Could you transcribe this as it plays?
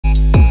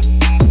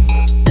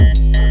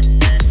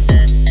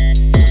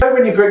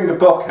you bring the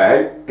book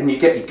out and you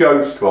get your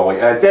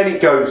ghostwriter, then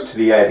it goes to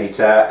the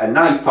editor and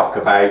they fuck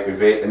about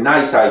with it and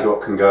they say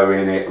what can go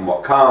in it and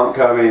what can't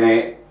go in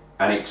it,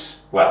 and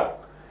it's, well,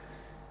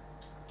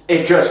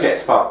 it just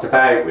gets fucked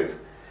about with.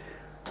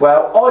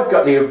 Well, I've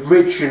got the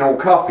original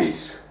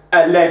copies,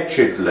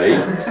 allegedly.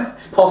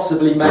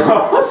 Possibly, maybe.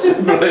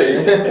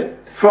 Possibly.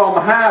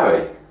 From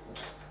Harry.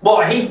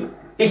 What,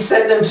 he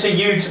sent them to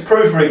you to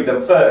proofread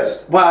them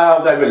first?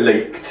 Well, they were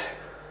leaked.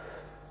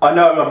 I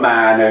know a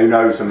man who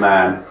knows a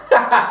man.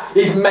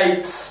 His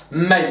mate's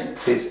mate.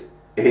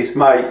 His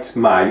mate's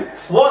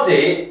mate. Was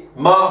it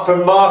Mark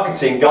from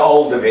marketing got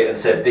hold of it and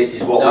said this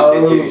is what we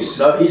can use?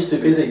 No, he's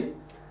too busy.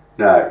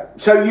 No.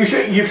 So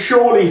you've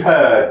surely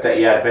heard that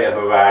he had a bit of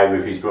a row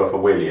with his brother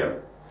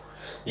William.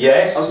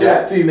 Yes.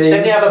 A few memes.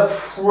 Didn't he have a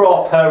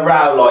proper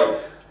row, like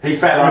he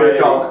fell on a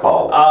dog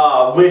pole?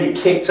 Ah, really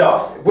kicked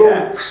off.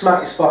 Will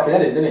smacked his fucking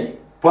head in, didn't he?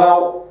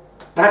 Well,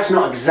 that's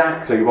not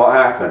exactly what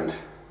happened.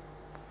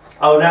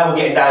 Oh, now we're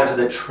getting down to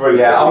the truth.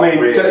 Yeah, I mean,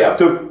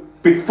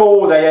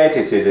 before they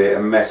edited it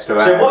and messed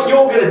around. So what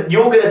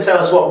you're gonna tell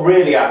us what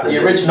really happened?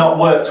 The original not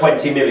worth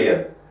 20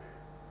 million.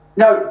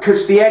 No,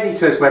 because the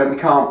editors went, we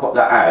can't put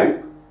that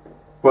out.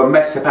 We'll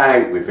mess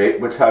about with it.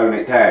 We'll tone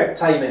it down.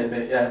 Tame it a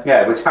bit, yeah.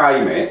 Yeah, we'll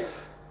tame it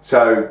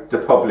so the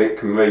public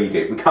can read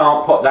it. We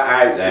can't put that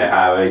out there,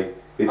 Harry.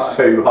 It's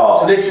too hard.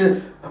 So this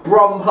is a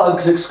Brum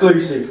Plugs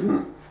exclusive.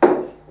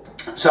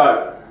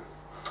 So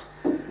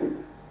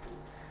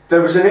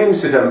there was an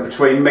incident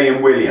between me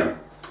and William.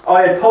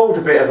 I had pulled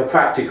a bit of a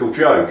practical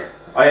joke.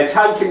 I had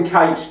taken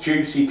Kate's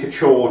juicy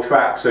couture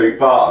tracksuit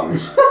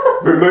bottoms,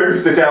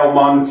 removed the Del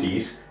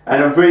Montes,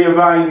 and had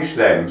rearranged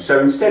them. So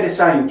instead of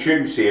saying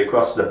juicy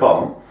across the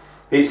bum,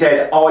 it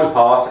said I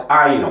heart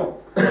anal.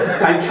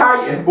 And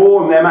Kate had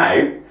worn them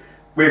out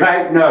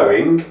without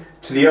knowing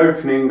to the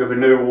opening of a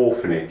new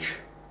orphanage.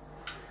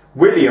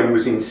 William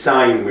was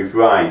insane with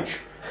rage.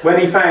 When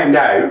he found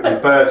out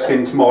and burst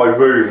into my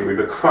room with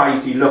a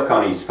crazy look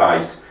on his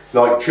face,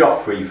 like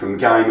Joffrey from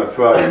Game of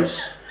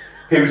Thrones.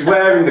 He was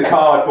wearing the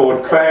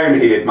cardboard crown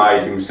he had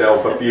made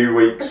himself a few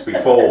weeks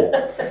before.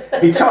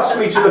 He tossed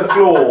me to the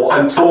floor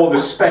and tore the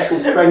special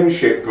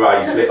friendship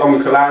bracelet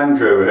Uncle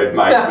Andrew had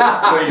made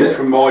clean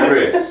from my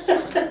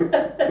wrist.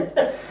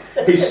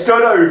 He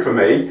stood over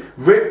me,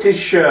 ripped his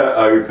shirt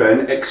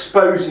open,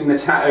 exposing the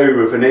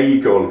tattoo of an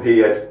eagle he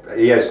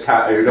has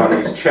tattooed on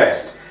his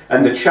chest,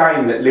 and the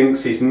chain that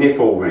links his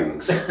nipple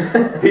rings.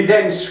 He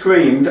then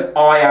screamed,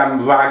 "I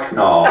am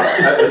Ragnar,"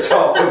 at the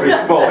top of his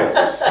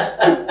voice.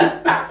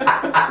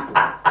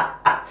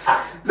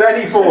 Then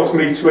he forced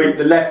me to eat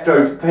the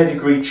leftover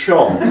pedigree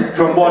chum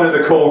from one of the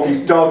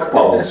corgis' dog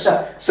bowls,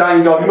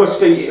 saying I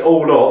must eat it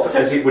all up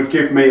as it would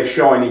give me a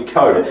shiny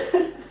coat.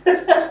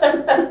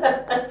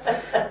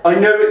 I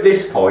knew at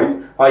this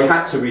point I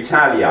had to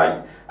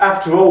retaliate.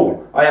 After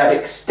all, I had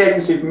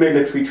extensive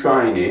military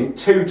training,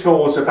 2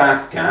 tours of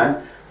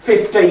Afghan,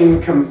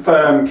 15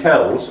 confirmed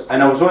kills,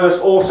 and I was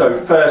also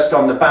first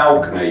on the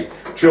balcony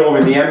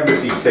during the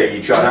embassy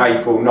siege on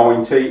April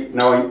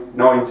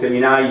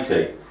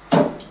 1980.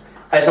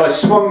 As I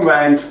swung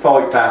round to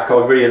fight back, I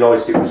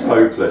realised it was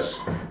hopeless.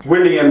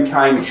 William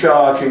came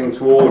charging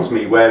towards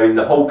me wearing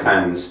the Hulk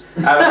hands.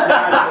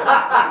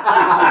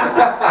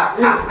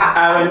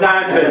 Our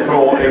nan had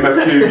brought him a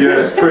few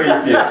years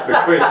previous for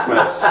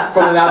Christmas.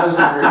 From an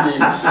Amazon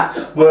reviews.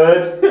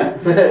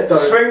 Word.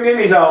 Swinging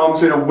his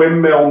arms in a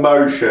windmill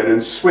motion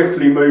and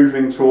swiftly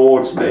moving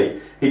towards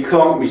me, he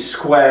clunked me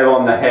square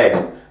on the head.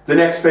 The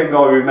next thing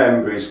I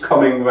remember is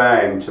coming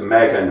round to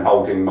Megan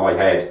holding my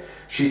head.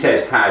 She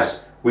says,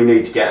 "Haz, we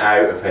need to get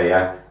out of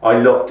here." I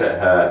looked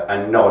at her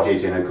and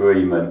nodded in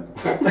agreement.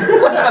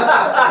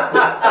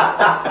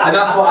 And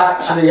that's what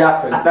actually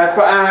happened. That's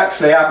what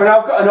actually happened.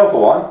 I've got another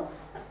one.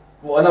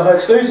 What, another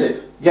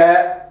exclusive?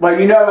 Yeah, well,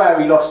 you know how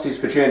he lost his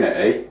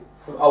virginity?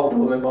 Older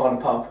woman behind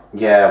the pub.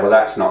 Yeah, well,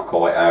 that's not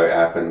quite how it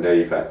happened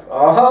either.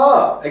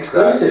 Aha!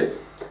 Exclusive.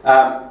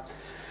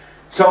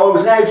 So I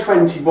was now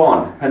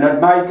 21 and had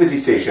made the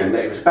decision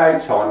that it was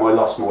about time I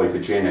lost my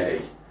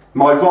virginity.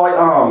 My right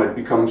arm had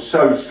become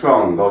so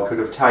strong I could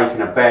have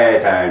taken a bear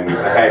down with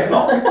a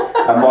headlock,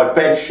 and my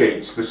bed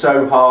sheets were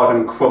so hard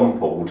and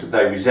crumpled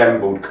they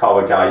resembled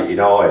corrugated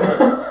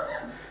iron.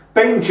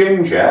 Being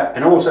ginger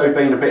and also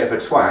being a bit of a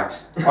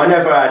twat, I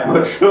never had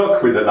much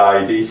luck with the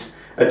ladies.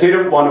 I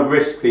didn't want to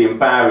risk the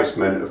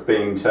embarrassment of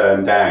being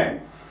turned down,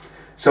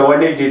 so I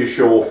needed a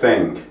sure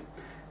thing.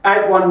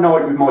 Out one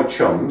night with my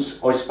chums,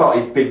 I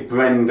spotted Big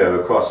Brenda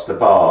across the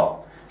bar.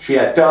 She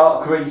had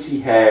dark greasy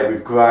hair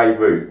with grey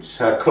roots,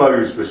 her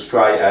clothes were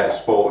straight out of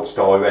Sports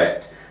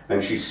Direct,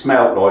 and she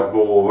smelt like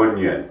raw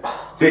onion.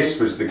 This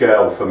was the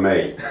girl for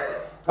me.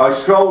 I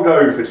strolled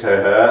over to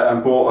her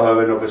and brought her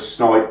another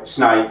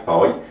snake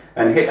bite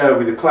and hit her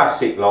with a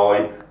classic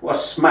line, "What a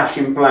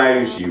smashing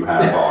blouse you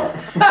have on."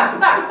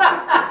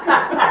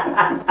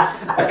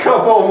 A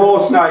couple more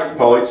snake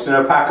bites and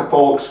a pack of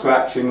pork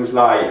scratchings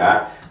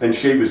later, and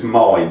she was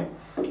mine.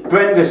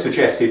 Brenda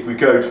suggested we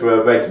go to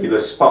a regular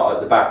spot at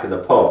the back of the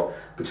pub,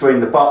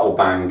 between the bottle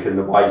bank and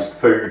the waste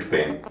food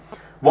bin.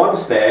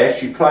 Once there,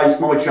 she placed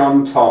my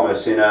John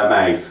Thomas in her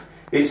mouth.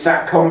 It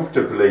sat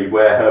comfortably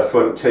where her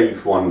front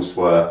teeth once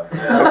were,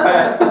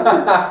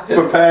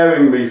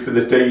 preparing me for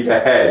the deed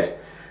ahead.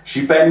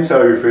 She bent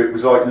over, it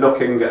was like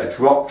looking at a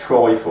dropped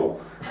trifle,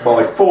 but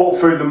I fought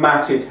through the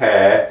matted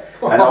hair,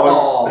 and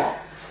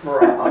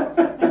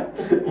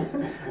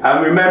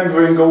and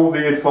remembering all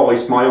the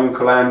advice my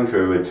Uncle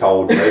Andrew had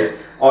told me,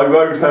 I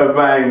rode her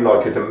round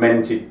like a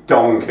demented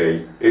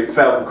donkey. It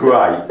felt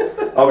great.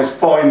 I was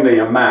finally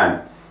a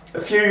man. A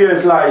few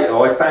years later,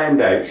 I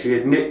found out she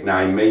had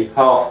nicknamed me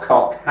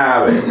Half-Cock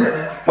Harry,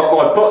 but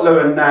my butler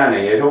and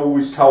nanny had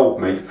always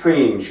told me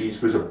 3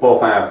 inches was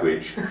above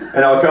average,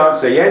 and I can't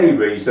see any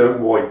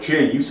reason why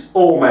Jeeves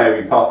or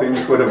Mary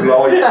Poppins would have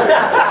lied to me.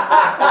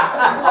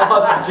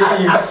 Ask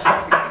Jeeves.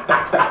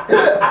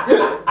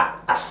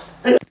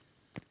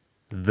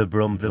 The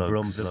Brum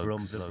Plugs.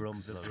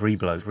 Three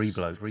blokes,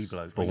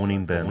 born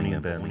in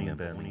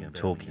Birmingham,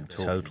 talking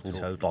total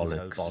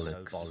bollocks.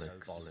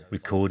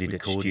 Recorded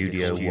at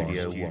Studio One,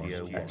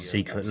 at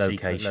secret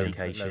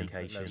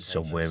location,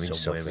 somewhere in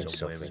Suffolk.